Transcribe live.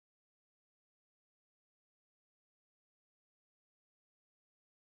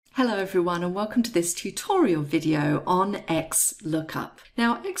Hello everyone and welcome to this tutorial video on XLOOKUP.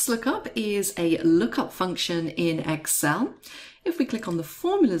 Now XLOOKUP is a lookup function in Excel. If we click on the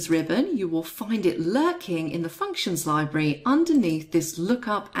formulas ribbon, you will find it lurking in the functions library underneath this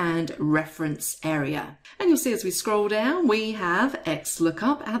lookup and reference area. And you'll see as we scroll down, we have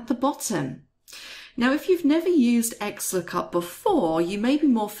XLOOKUP at the bottom. Now, if you've never used XLOOKUP before, you may be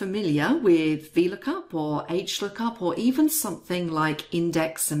more familiar with VLOOKUP or HLOOKUP or even something like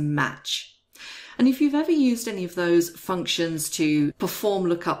index and match. And if you've ever used any of those functions to perform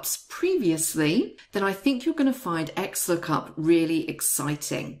lookups previously, then I think you're going to find XLOOKUP really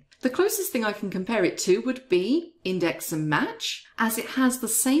exciting. The closest thing I can compare it to would be index and match, as it has the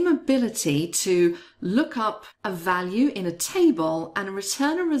same ability to look up a value in a table and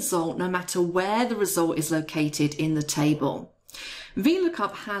return a result no matter where the result is located in the table.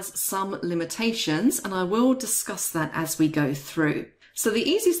 VLOOKUP has some limitations, and I will discuss that as we go through. So the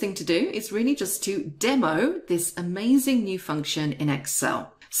easiest thing to do is really just to demo this amazing new function in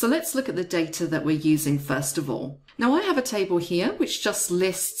Excel. So let's look at the data that we're using first of all. Now I have a table here which just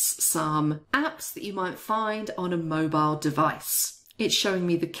lists some apps that you might find on a mobile device. It's showing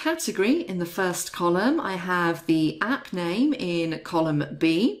me the category in the first column. I have the app name in column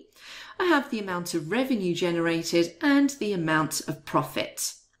B. I have the amount of revenue generated and the amount of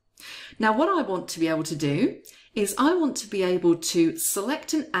profit. Now what I want to be able to do is I want to be able to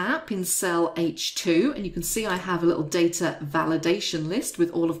select an app in cell H2, and you can see I have a little data validation list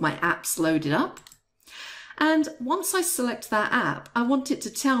with all of my apps loaded up. And once I select that app, I want it to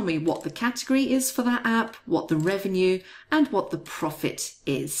tell me what the category is for that app, what the revenue, and what the profit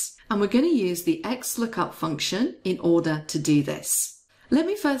is. And we're going to use the XLOOKUP function in order to do this. Let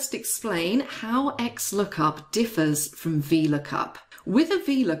me first explain how XLOOKUP differs from VLOOKUP. With a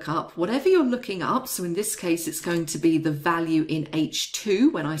VLOOKUP, whatever you're looking up, so in this case it's going to be the value in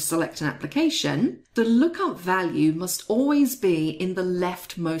H2 when I select an application, the lookup value must always be in the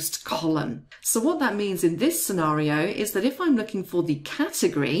leftmost column. So what that means in this scenario is that if I'm looking for the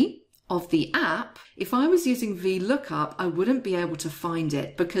category of the app, if I was using VLOOKUP, I wouldn't be able to find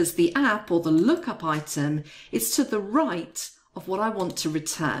it because the app or the lookup item is to the right of what I want to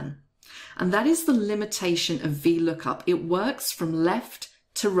return. And that is the limitation of VLOOKUP. It works from left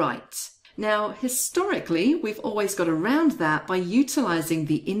to right. Now, historically, we've always got around that by utilizing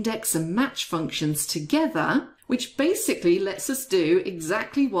the index and match functions together, which basically lets us do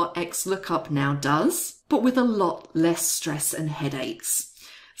exactly what XLOOKUP now does, but with a lot less stress and headaches.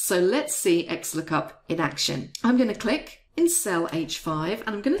 So let's see XLOOKUP in action. I'm going to click in cell H5 and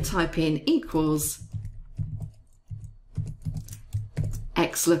I'm going to type in equals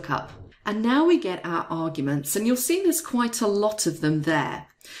XLOOKUP. And now we get our arguments, and you'll see there's quite a lot of them there.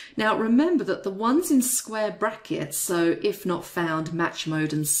 Now remember that the ones in square brackets, so if not found, match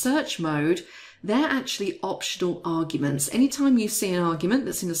mode and search mode, they're actually optional arguments. Anytime you see an argument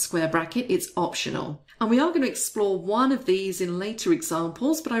that's in a square bracket, it's optional. And we are going to explore one of these in later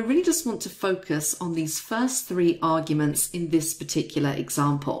examples, but I really just want to focus on these first three arguments in this particular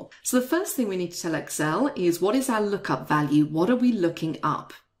example. So the first thing we need to tell Excel is what is our lookup value? What are we looking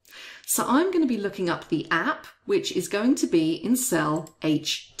up? So I'm going to be looking up the app, which is going to be in cell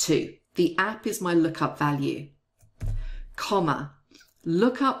H2. The app is my lookup value. Comma,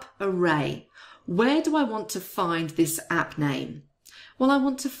 lookup array. Where do I want to find this app name? Well, I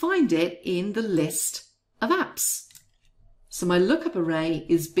want to find it in the list of apps. So my lookup array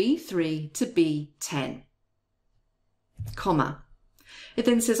is B3 to B10. Comma. It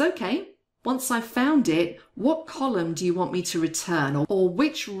then says, okay, once I've found it, what column do you want me to return, or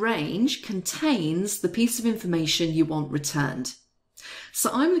which range contains the piece of information you want returned? So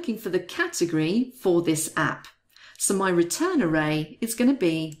I'm looking for the category for this app. So my return array is going to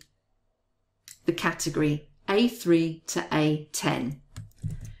be the category A3 to A10.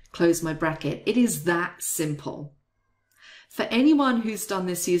 Close my bracket. It is that simple. For anyone who's done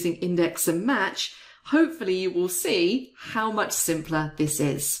this using index and match, hopefully you will see how much simpler this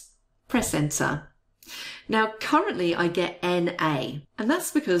is. Press enter. Now currently I get NA, and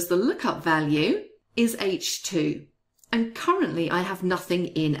that's because the lookup value is H2, and currently I have nothing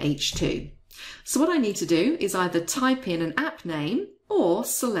in H2. So what I need to do is either type in an app name or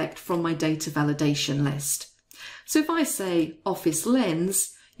select from my data validation list. So if I say Office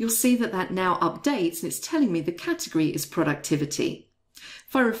Lens, you'll see that that now updates and it's telling me the category is productivity.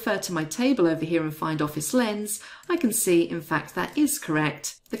 If I refer to my table over here and find Office Lens, I can see, in fact, that is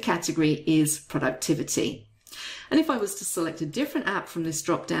correct. The category is productivity. And if I was to select a different app from this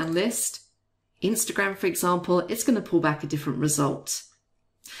drop-down list, Instagram, for example, it's going to pull back a different result.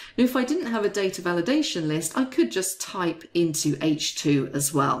 Now, if I didn't have a data validation list, I could just type into H2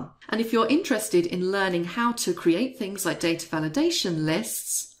 as well. And if you're interested in learning how to create things like data validation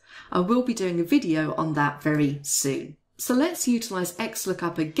lists, I will be doing a video on that very soon. So let's utilize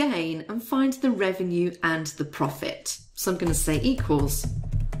XLOOKUP again and find the revenue and the profit. So I'm going to say equals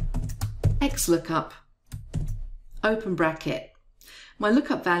XLOOKUP, open bracket. My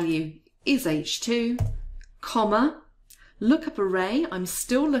lookup value is H2, comma, lookup array. I'm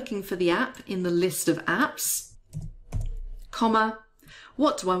still looking for the app in the list of apps, comma.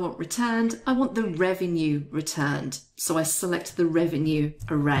 What do I want returned? I want the revenue returned. So I select the revenue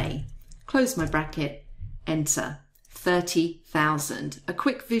array. Close my bracket, enter. 30,000. A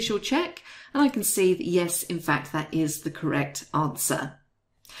quick visual check, and I can see that yes, in fact, that is the correct answer.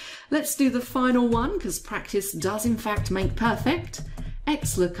 Let's do the final one, because practice does in fact make perfect.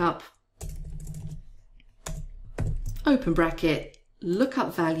 XLOOKUP, open bracket,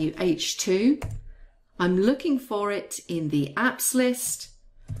 lookup value H2. I'm looking for it in the apps list,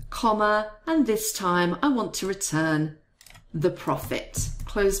 comma, and this time I want to return the profit.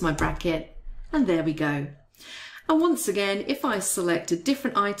 Close my bracket, and there we go. And once again, if I select a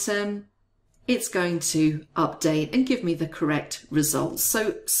different item, it's going to update and give me the correct results.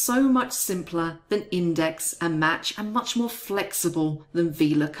 So much simpler than index and match, and much more flexible than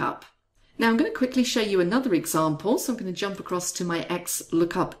VLOOKUP. Now I'm going to quickly show you another example. So I'm going to jump across to my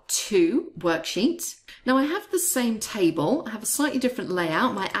XLOOKUP 2 worksheet. Now I have the same table. I have a slightly different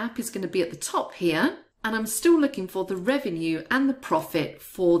layout. My app is going to be at the top here, and I'm still looking for the revenue and the profit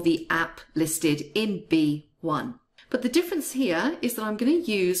for the app listed in B1. But the difference here is that I'm going to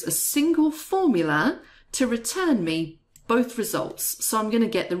use a single formula to return me both results. So I'm going to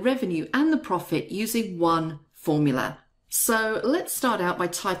get the revenue and the profit using one formula. So let's start out by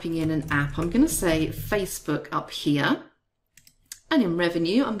typing in an app. I'm going to say Facebook up here. And in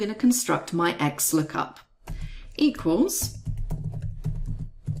revenue, I'm going to construct my XLOOKUP equals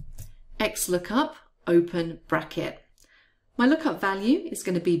XLOOKUP, open bracket. My lookup value is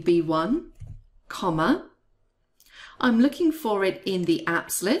going to be B1, comma. I'm looking for it in the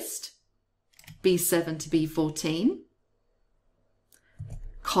apps list, B7 to B14,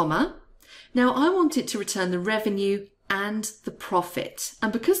 comma. Now I want it to return the revenue and the profit.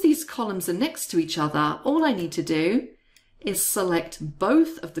 And because these columns are next to each other, all I need to do is select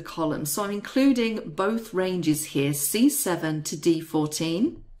both of the columns. So I'm including both ranges here, C7 to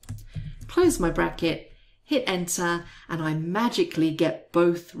D14, close my bracket, hit enter, and I magically get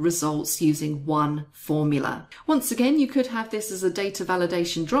both results using one formula. Once again, you could have this as a data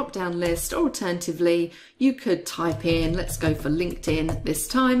validation drop-down list, or alternatively, you could type in, let's go for LinkedIn this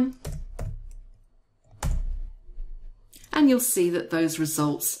time, and you'll see that those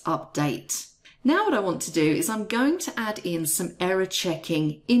results update. Now what I want to do is I'm going to add in some error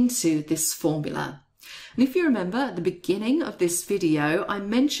checking into this formula. And if you remember at the beginning of this video, I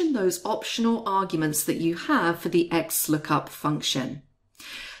mentioned those optional arguments that you have for the XLOOKUP function.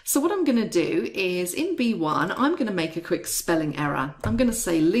 So what I'm going to do is in B1, I'm going to make a quick spelling error. I'm going to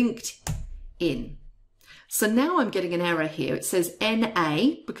say linked in. So now I'm getting an error here. It says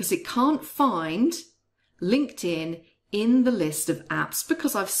NA because it can't find LinkedIn in the list of apps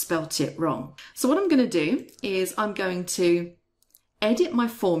because I've spelt it wrong. So what I'm going to do is I'm going to edit my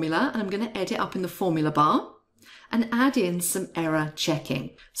formula, and I'm going to edit up in the formula bar and add in some error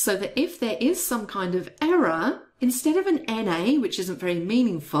checking so that if there is some kind of error, instead of an NA, which isn't very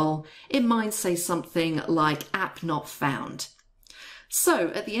meaningful, it might say something like app not found. So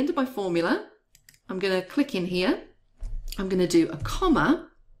at the end of my formula, I'm going to click in here, I'm going to do a comma,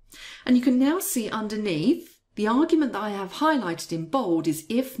 and you can now see underneath the argument that I have highlighted in bold is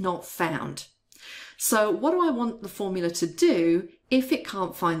if not found. So what do I want the formula to do if it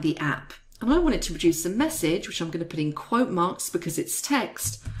can't find the app? And I want it to produce a message, which I'm going to put in quote marks because it's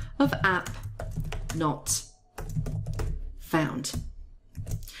text, of app not found.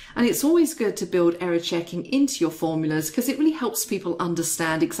 And it's always good to build error checking into your formulas because it really helps people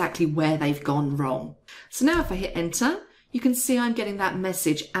understand exactly where they've gone wrong. So now if I hit enter, you can see I'm getting that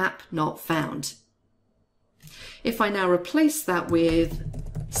message, app not found. If I now replace that with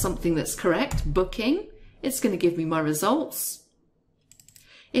something that's correct, booking, it's going to give me my results.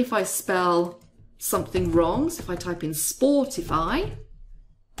 If I spell something wrong, so if I type in Sportify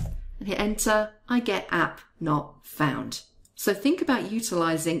and hit enter, I get app not found. So think about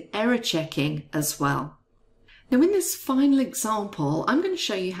utilizing error checking as well. Now in this final example, I'm going to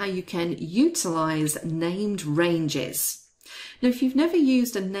show you how you can utilize named ranges. Now, if you've never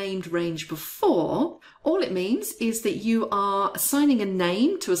used a named range before, all it means is that you are assigning a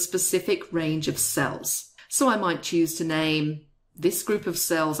name to a specific range of cells. So I might choose to name this group of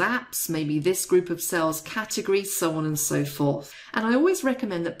cells apps, maybe this group of cells categories, so on and so forth. And I always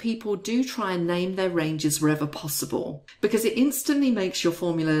recommend that people do try and name their ranges wherever possible, because it instantly makes your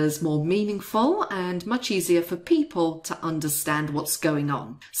formulas more meaningful and much easier for people to understand what's going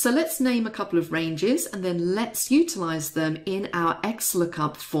on. So let's name a couple of ranges and then let's utilize them in our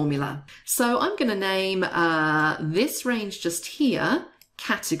XLOOKUP formula. So I'm going to name this range just here,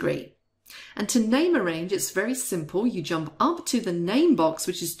 category. And to name a range, it's very simple. You jump up to the name box,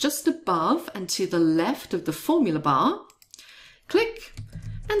 which is just above and to the left of the formula bar, click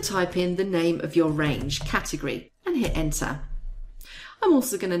and type in the name of your range, category, and hit enter. I'm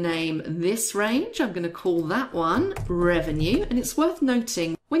also going to name this range. I'm going to call that one revenue. And it's worth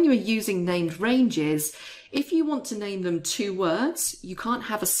noting when you are using named ranges, if you want to name them 2 words, you can't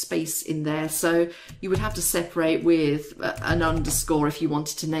have a space in there. So you would have to separate with an underscore if you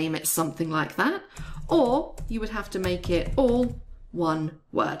wanted to name it something like that, or you would have to make it all 1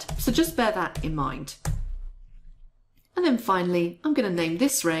 word. So just bear that in mind. And then finally, I'm going to name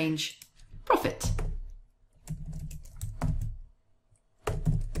this range profit.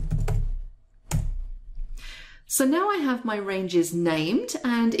 So now I have my ranges named,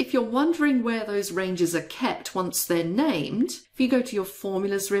 and if you're wondering where those ranges are kept once they're named, if you go to your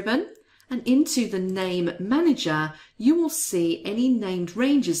formulas ribbon and into the name manager, you will see any named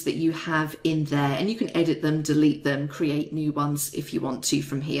ranges that you have in there, and you can edit them, delete them, create new ones if you want to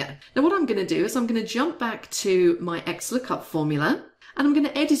from here. Now what I'm going to do is I'm going to jump back to my XLOOKUP formula and I'm going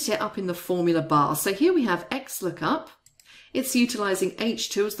to edit it up in the formula bar. So here we have XLOOKUP. It's utilizing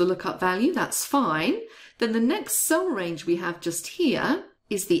H2 as the lookup value, that's fine. Then the next cell range we have just here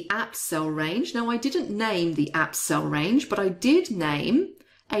is the app cell range. Now I didn't name the app cell range, but I did name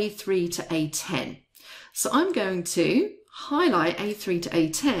A3 to A10. So I'm going to highlight A3 to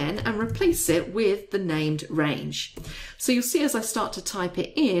A10 and replace it with the named range. So you'll see as I start to type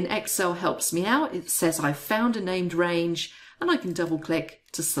it in, Excel helps me out. It says I've found a named range and I can double click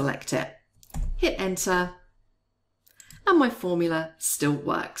to select it. Hit enter and my formula still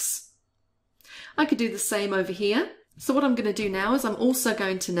works. I could do the same over here. So what I'm going to do now is I'm also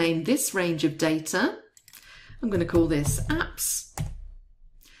going to name this range of data. I'm going to call this apps.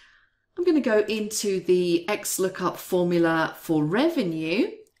 I'm going to go into the XLOOKUP formula for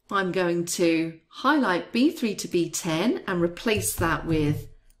revenue. I'm going to highlight B3 to B10 and replace that with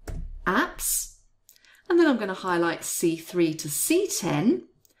apps. And then I'm going to highlight C3 to C10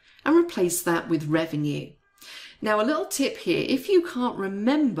 and replace that with revenue. Now a little tip here, if you can't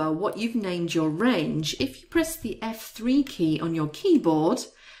remember what you've named your range, if you press the F3 key on your keyboard,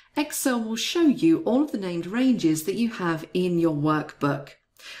 Excel will show you all of the named ranges that you have in your workbook.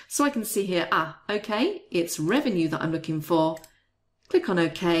 So I can see here, okay, it's revenue that I'm looking for. Click on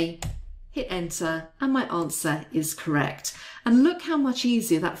OK, hit enter, and my answer is correct. And look how much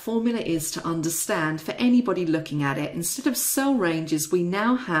easier that formula is to understand for anybody looking at it. Instead of cell ranges, we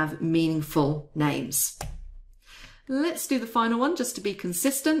now have meaningful names. Let's do the final one just to be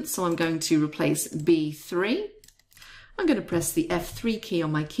consistent. So I'm going to replace B3. I'm going to press the F3 key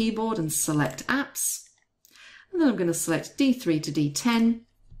on my keyboard and select apps. And then I'm going to select D3 to D10,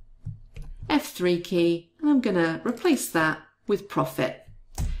 F3 key, and I'm going to replace that with profit.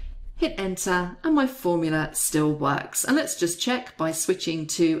 Hit enter and my formula still works. And let's just check by switching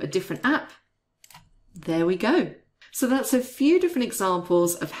to a different app. There we go. So that's a few different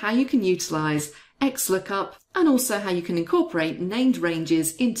examples of how you can utilize XLOOKUP and also how you can incorporate named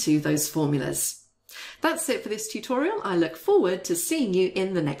ranges into those formulas. That's it for this tutorial. I look forward to seeing you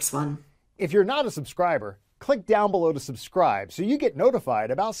in the next one. If you're not a subscriber, click down below to subscribe so you get notified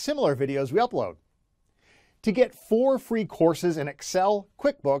about similar videos we upload. To get 4 free courses in Excel,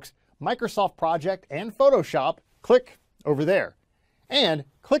 QuickBooks, Microsoft Project, and Photoshop, click over there. And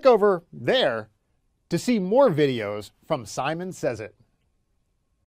click over there to see more videos from Simon Says It.